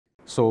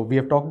So we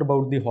have talked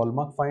about the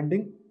hallmark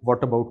finding.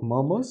 What about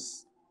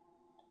murmurs?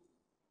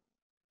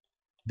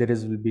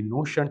 Will be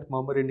no shunt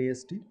murmur in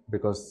ASD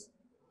because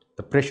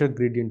the pressure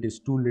gradient is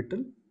too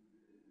little.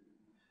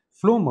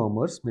 Flow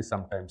murmurs may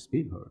sometimes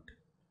be heard.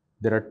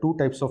 There are two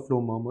types of flow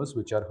murmurs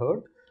which are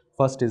heard.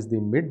 First is the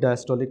mid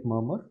diastolic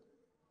murmur,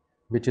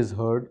 which is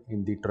heard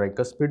in the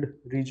tricuspid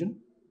region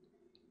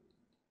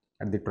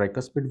and the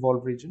tricuspid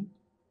valve region,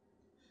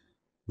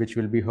 which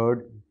will be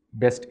heard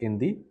best in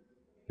the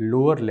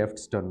lower left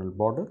sternal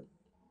border.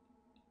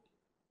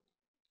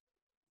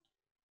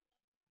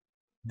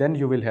 Then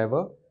you will have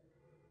a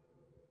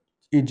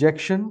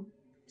ejection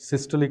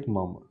systolic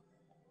murmur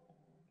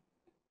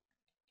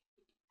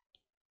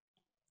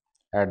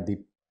at the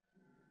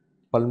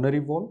pulmonary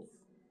valve.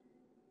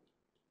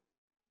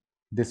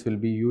 This will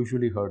be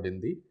usually heard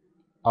in the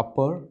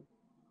upper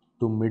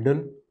to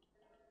middle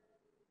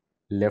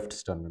left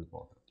sternal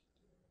border,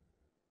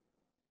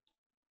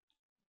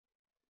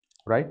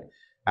 right?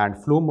 And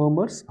flow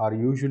murmurs are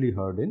usually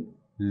heard in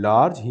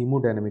large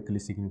hemodynamically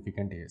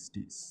significant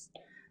ASDs.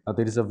 Now,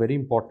 there is a very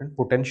important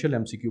potential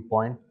MCQ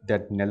point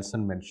that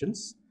Nelson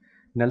mentions.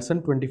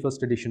 Nelson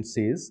 21st edition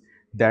says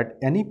that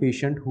any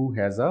patient who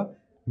has a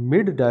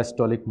mid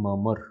diastolic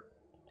murmur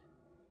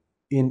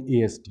in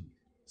ASD.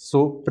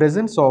 So,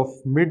 presence of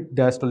mid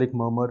diastolic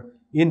murmur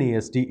in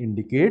ASD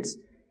indicates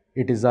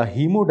it is a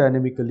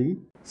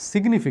hemodynamically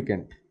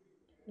significant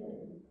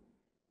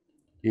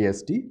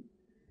ASD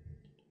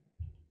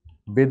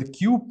with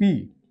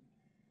QP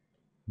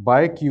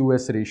by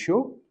QS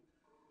ratio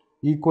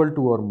equal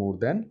to or more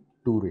than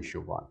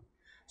 2:1.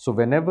 So,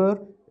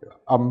 whenever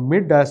a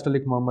mid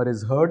diastolic murmur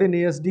is heard in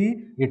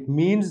ASD, it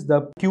means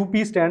the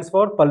QP stands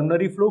for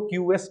pulmonary flow,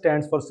 QS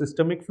stands for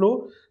systemic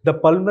flow. The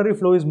pulmonary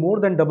flow is more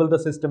than double the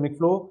systemic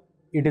flow.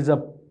 It is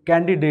a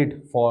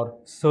candidate for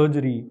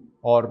surgery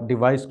or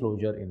device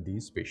closure in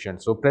these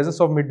patients. So,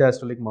 presence of mid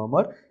diastolic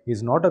murmur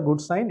is not a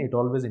good sign. It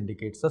always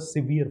indicates a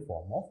severe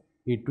form of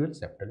atrial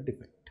septal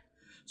defect.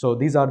 So,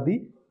 these are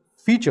the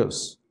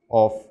features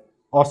of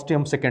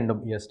ostium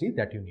secundum ESD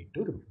that you need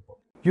to remember.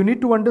 You need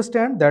to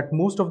understand that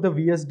most of the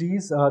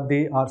VSDs,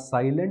 they are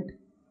silent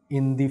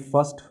in the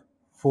first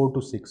 4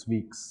 to 6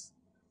 weeks.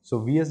 So,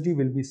 VSD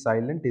will be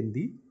silent in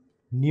the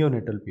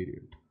neonatal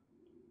period.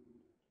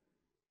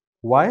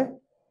 Why?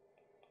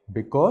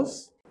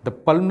 Because the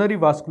pulmonary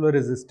vascular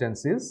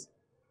resistance is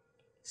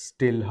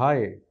still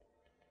high,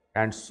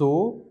 and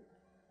so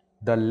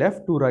the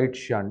left to right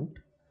shunt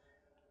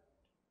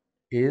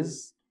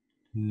is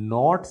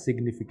not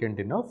significant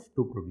enough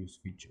to produce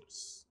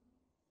features,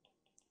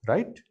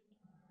 right?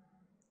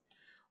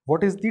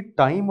 What is the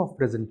time of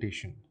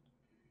presentation,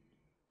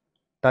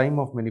 time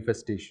of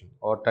manifestation,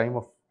 or time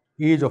of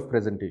age of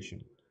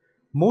presentation?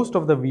 Most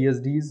of the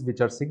VSDs which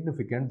are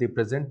significant, they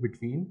present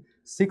between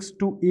 6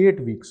 to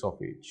 8 weeks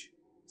of age.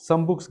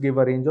 Some books give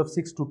a range of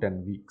 6 to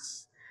 10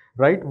 weeks,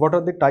 right? What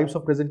are the types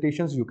of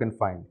presentations you can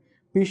find?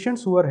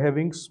 Patients who are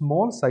having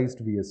small sized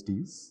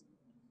VSDs,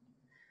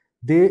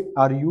 they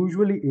are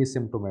usually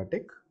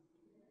asymptomatic,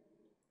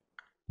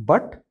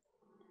 but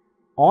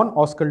on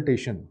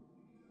auscultation,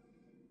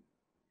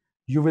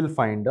 you will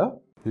find a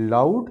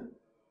loud,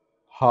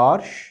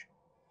 harsh,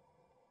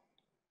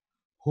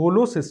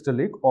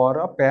 holosystolic or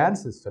a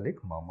pansystolic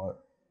murmur.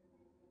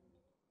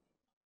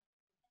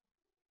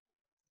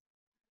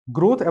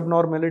 Growth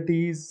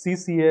abnormalities,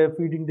 CCF,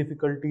 feeding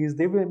difficulties,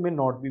 they may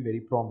not be very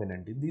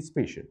prominent in these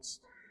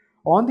patients.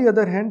 On the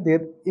other hand,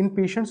 in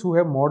patients who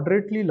have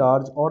moderately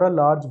large or a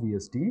large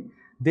VSD,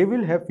 they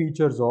will have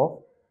features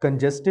of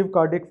congestive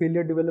cardiac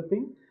failure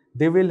developing.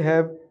 They will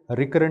have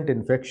recurrent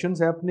infections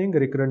happening,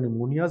 recurrent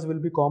pneumonias will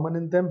be common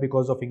in them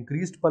because of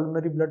increased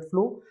pulmonary blood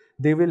flow.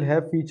 They will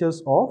have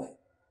features of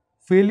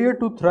failure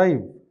to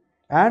thrive,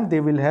 and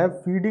they will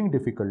have feeding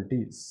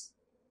difficulties.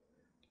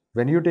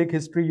 When you take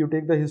history, you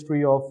take the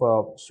history of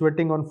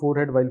sweating on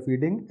forehead while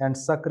feeding and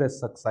suck rest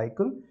suck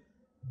cycle.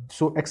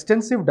 So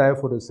extensive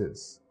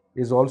diaphoresis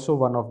is also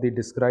one of the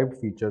described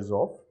features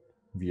of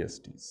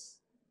VSDs,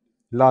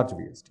 large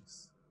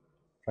VSDs,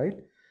 right?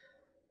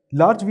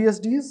 Large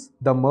VSDs,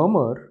 the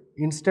murmur,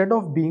 instead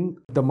of being,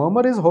 the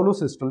murmur is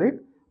holosystolic,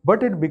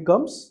 but it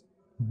becomes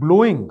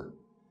blowing,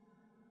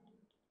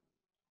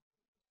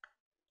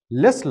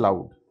 less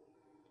loud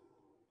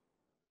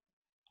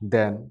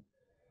than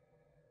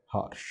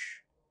harsh.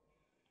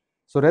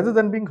 So rather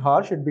than being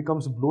harsh, it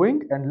becomes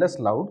blowing and less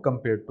loud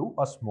compared to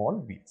a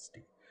small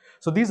VSD.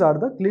 So these are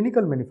the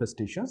clinical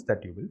manifestations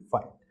that you will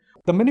find.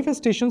 The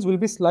manifestations will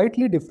be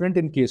slightly different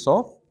in case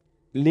of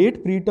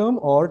late preterm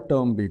or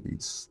term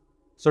babies.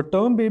 So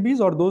term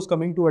babies or those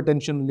coming to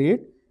attention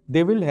late,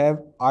 they will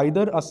have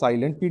either a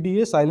silent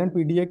PDA. Silent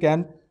PDA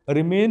can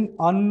remain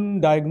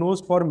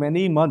undiagnosed for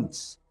many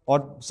months,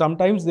 or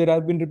sometimes there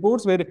have been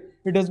reports where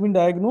it has been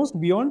diagnosed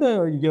beyond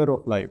a year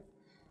of life,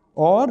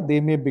 or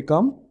they may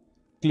become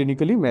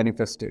clinically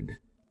manifested.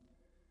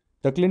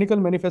 The clinical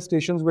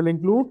manifestations will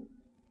include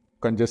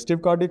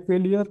congestive cardiac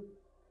failure,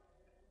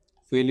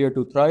 failure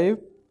to thrive,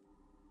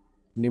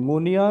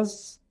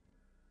 pneumonias,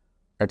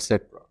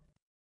 etc.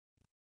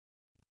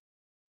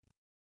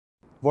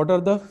 What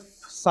are the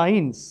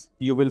signs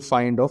you will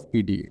find of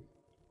PDA?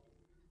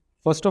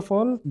 First of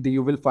all,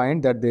 you will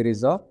find that there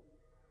is a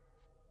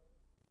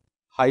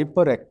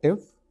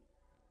hyperactive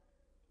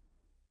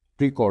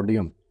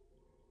precordium.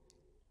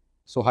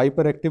 So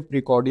hyperactive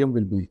precordium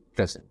will be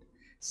present.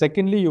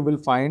 Secondly, you will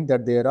find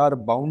that there are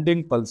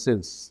bounding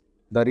pulses.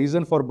 The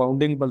reason for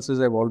bounding pulses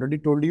I've already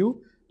told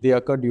you, they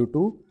occur due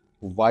to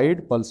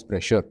wide pulse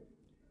pressure.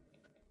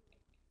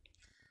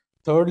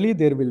 Thirdly,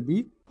 there will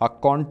be a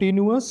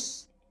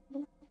continuous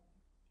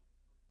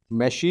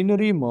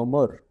machinery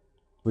murmur,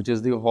 which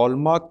is the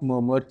hallmark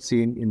murmur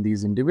seen in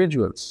these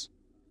individuals.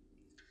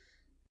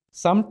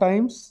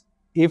 Sometimes,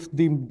 if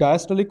the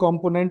diastolic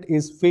component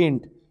is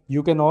faint,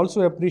 you can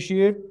also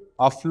appreciate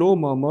a flow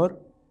murmur.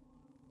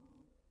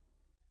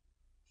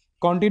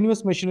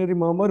 Continuous machinery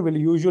murmur will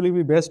usually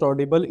be best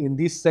audible in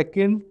the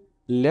second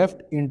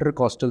left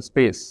intercostal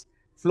space.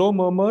 Flow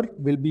murmur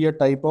will be a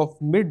type of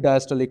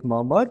mid-diastolic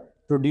murmur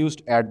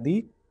produced at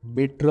the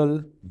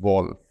mitral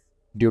valve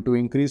due to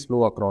increased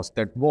flow across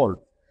that valve.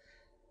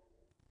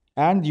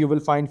 And you will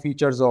find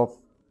features of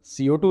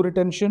CO2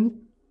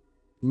 retention.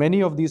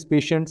 Many of these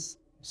patients,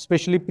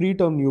 especially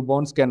preterm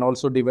newborns, can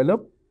also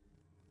develop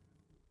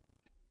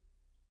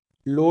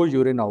low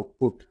urine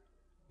output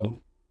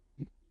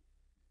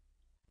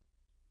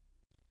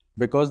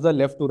because the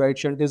left to right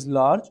shunt is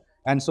large,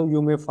 and so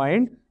you may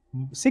find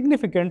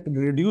significant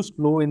reduced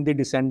flow in the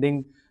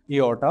descending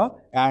aorta,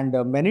 and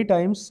many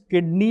times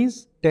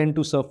kidneys tend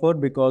to suffer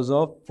because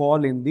of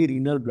fall in the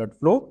renal blood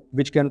flow,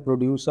 which can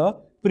produce a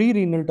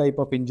pre-renal type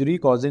of injury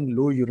causing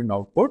low urine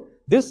output.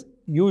 This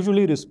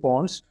usually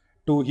responds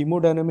to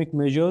hemodynamic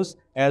measures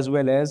as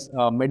well as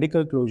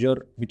medical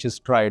closure, which is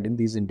tried in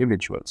these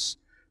individuals.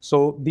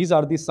 So these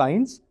are the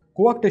signs.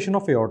 Coarctation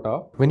of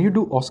aorta. When you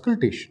do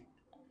auscultation,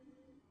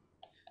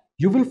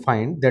 you will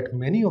find that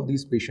many of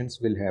these patients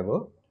will have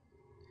a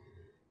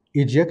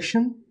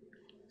ejection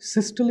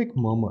systolic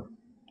murmur.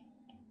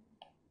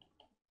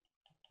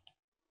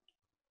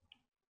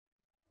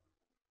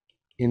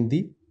 In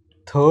the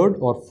third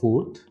or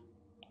fourth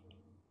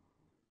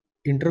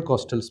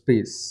intercostal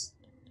space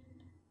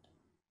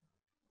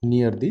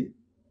near the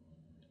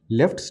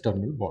left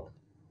sternal border.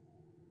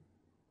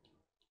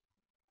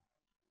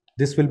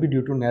 This will be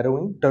due to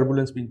narrowing,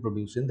 turbulence being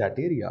produced in that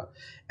area.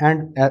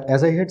 And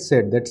as I had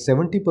said, that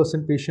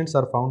 70% patients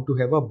are found to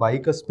have a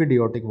bicuspid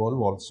aortic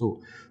valve also.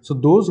 So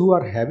those who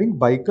are having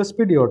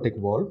bicuspid aortic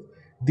valve,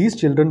 these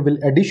children will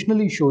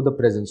additionally show the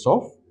presence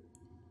of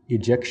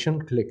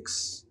ejection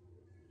clicks.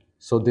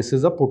 So this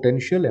is a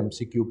potential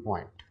MCQ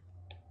point.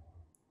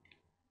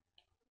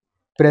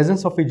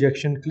 Presence of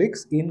ejection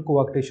clicks in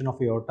coarctation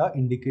of aorta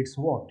indicates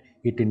what?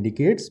 It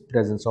indicates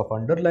presence of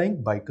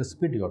underlying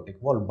bicuspid aortic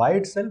valve. By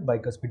itself,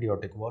 bicuspid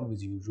aortic valve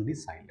is usually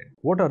silent.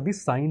 What are the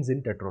signs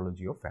in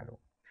tetralogy of Fallot?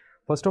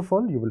 First of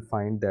all, you will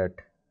find that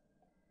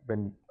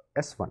when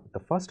S1, the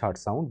first heart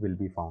sound will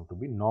be found to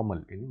be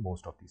normal in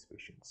most of these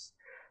patients.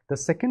 The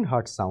second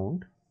heart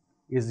sound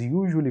is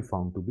usually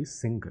found to be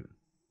single.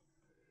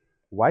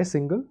 Why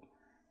single?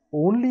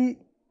 Only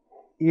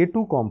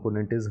A2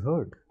 component is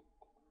heard.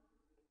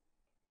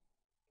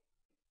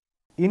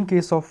 In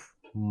case of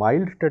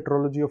mild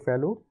tetralogy of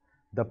Fallot,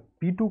 the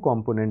P2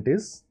 component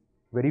is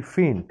very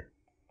faint,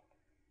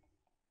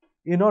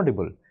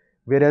 inaudible,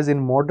 whereas in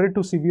moderate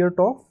to severe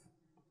TOF,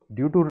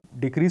 due to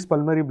decreased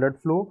pulmonary blood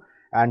flow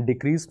and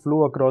decreased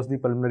flow across the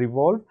pulmonary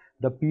valve,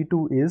 the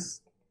P2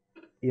 is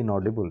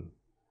inaudible.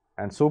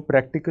 And so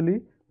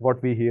practically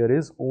what we hear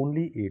is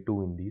only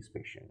A2 in these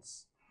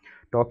patients.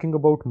 Talking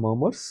about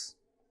murmurs,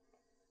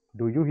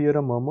 do you hear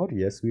a murmur?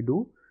 Yes, we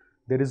do.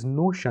 There is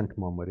no shunt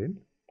murmur in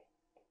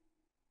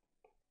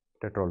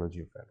tetralogy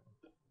of Fallot.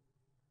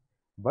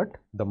 But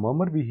the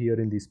murmur we hear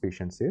in these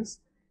patients is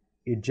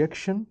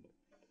ejection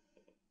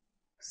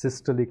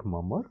systolic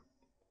murmur.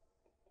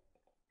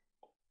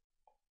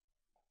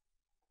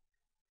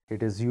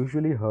 It is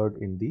usually heard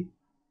in the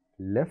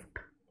left,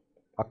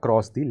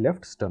 across the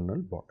left sternal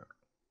border.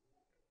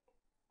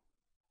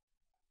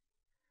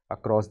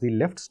 Across the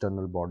left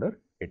sternal border,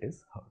 it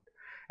is heard.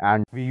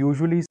 And we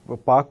usually,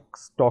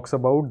 Parks talks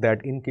about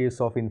that in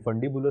case of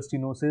infundibular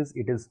stenosis,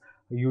 it is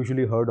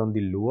usually heard on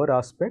the lower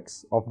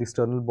aspects of the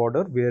sternal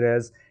border,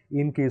 whereas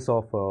in case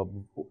of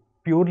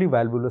purely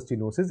valvular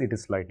stenosis, it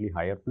is slightly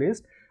higher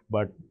placed.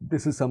 But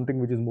this is something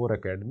which is more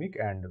academic,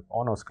 and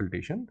on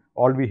auscultation,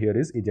 all we hear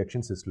is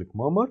ejection systolic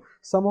murmur.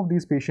 Some of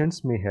these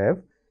patients may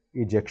have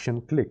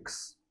ejection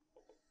clicks,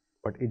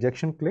 but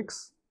ejection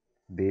clicks,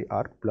 they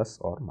are plus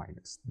or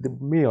minus. They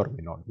may or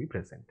may not be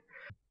present.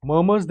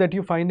 Murmurs that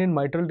you find in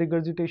mitral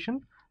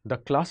regurgitation, the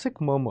classic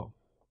murmur,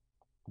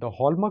 the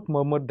hallmark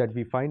murmur that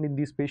we find in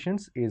these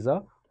patients is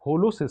a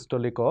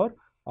holosystolic or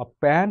a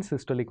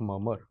pansystolic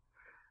murmur.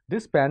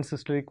 This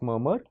pansystolic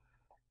murmur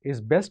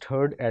is best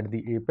heard at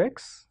the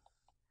apex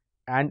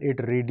and it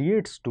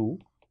radiates to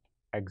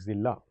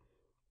axilla.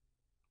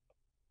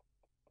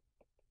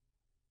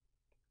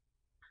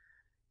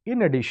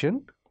 In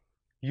addition,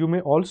 you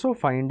may also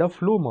find a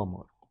flow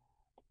murmur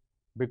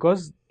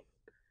because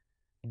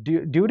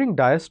during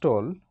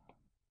diastole,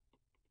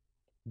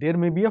 there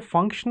may be a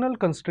functional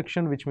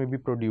constriction which may be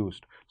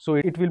produced. So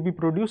it will be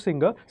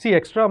producing a, see,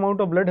 extra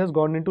amount of blood has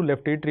gone into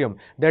left atrium.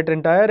 That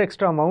entire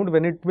extra amount,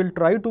 when it will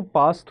try to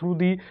pass through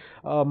the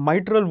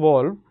mitral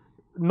valve,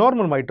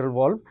 normal mitral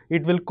valve,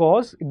 it will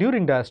cause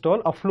during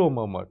diastole a flow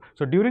murmur.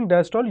 So during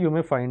diastole you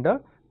may find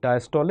a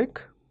diastolic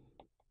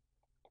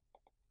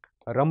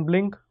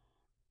rumbling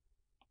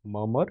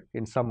murmur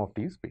in some of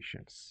these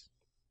patients.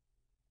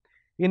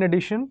 In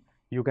addition,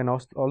 you can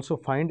also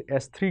find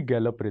S3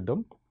 gallop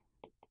rhythm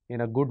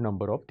in a good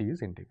number of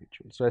these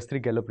individuals. So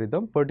S3 gallop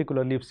rhythm,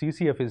 particularly if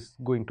CCF is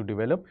going to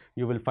develop,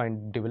 you will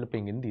find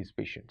developing in these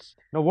patients.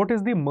 Now, what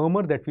is the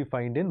murmur that we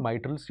find in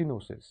mitral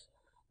stenosis?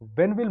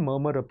 When will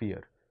murmur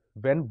appear?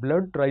 When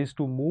blood tries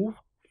to move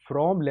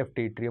from left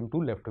atrium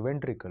to left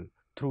ventricle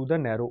through the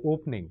narrow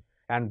opening,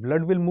 and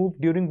blood will move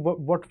during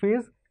what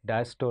phase?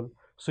 Diastole.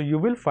 So you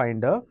will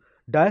find a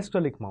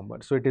diastolic murmur.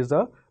 So it is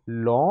a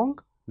long,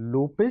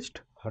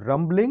 low-pitched,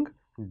 rumbling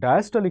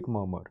diastolic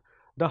murmur.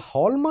 The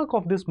hallmark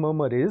of this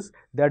murmur is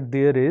that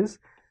there is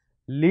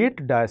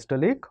late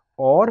diastolic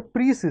or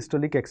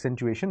pre-systolic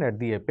accentuation at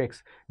the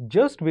apex.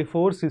 Just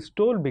before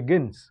systole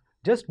begins,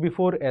 just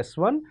before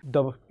S1,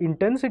 the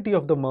intensity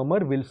of the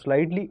murmur will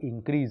slightly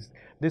increase.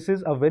 This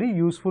is a very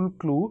useful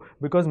clue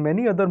because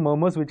many other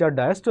murmurs which are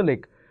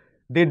diastolic,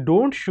 they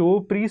don't show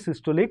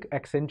pre-systolic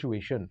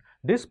accentuation.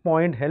 This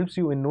point helps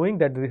you in knowing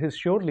that this is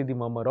surely the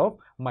murmur of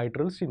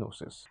mitral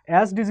stenosis.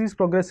 As disease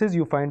progresses,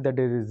 you find that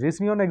there is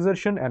dyspnea on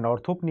exertion and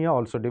orthopnea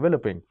also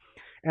developing.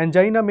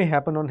 Angina may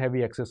happen on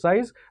heavy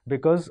exercise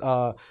because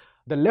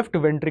the left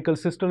ventricle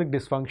systolic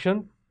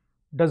dysfunction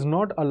does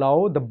not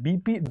allow the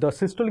BP, the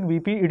systolic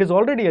BP, it is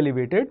already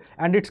elevated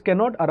and it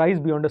cannot arise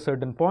beyond a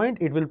certain point.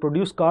 It will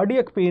produce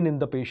cardiac pain in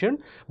the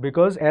patient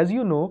because, as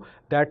you know,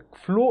 that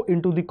flow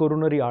into the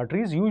coronary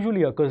arteries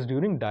usually occurs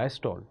during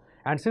diastole.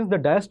 And since the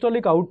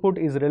diastolic output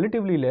is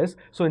relatively less,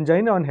 so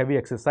angina on heavy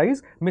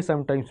exercise may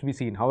sometimes be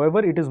seen. However,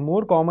 it is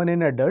more common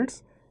in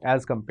adults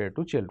as compared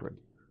to children.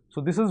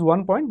 So this is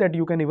one point that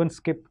you can even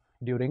skip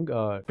during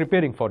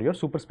preparing for your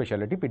super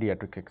specialty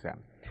pediatric exam.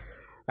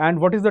 And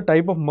what is the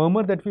type of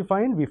murmur that we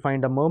find? We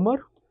find a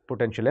murmur,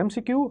 potential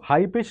MCQ,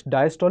 high-pitched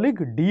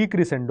diastolic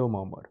decrescendo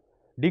murmur.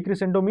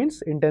 Decrescendo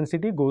means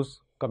intensity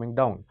goes coming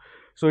down.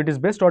 So it is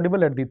best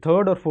audible at the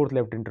third or fourth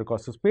left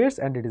intercostal space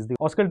and it is the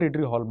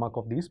auscultatory hallmark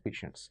of these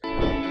patients.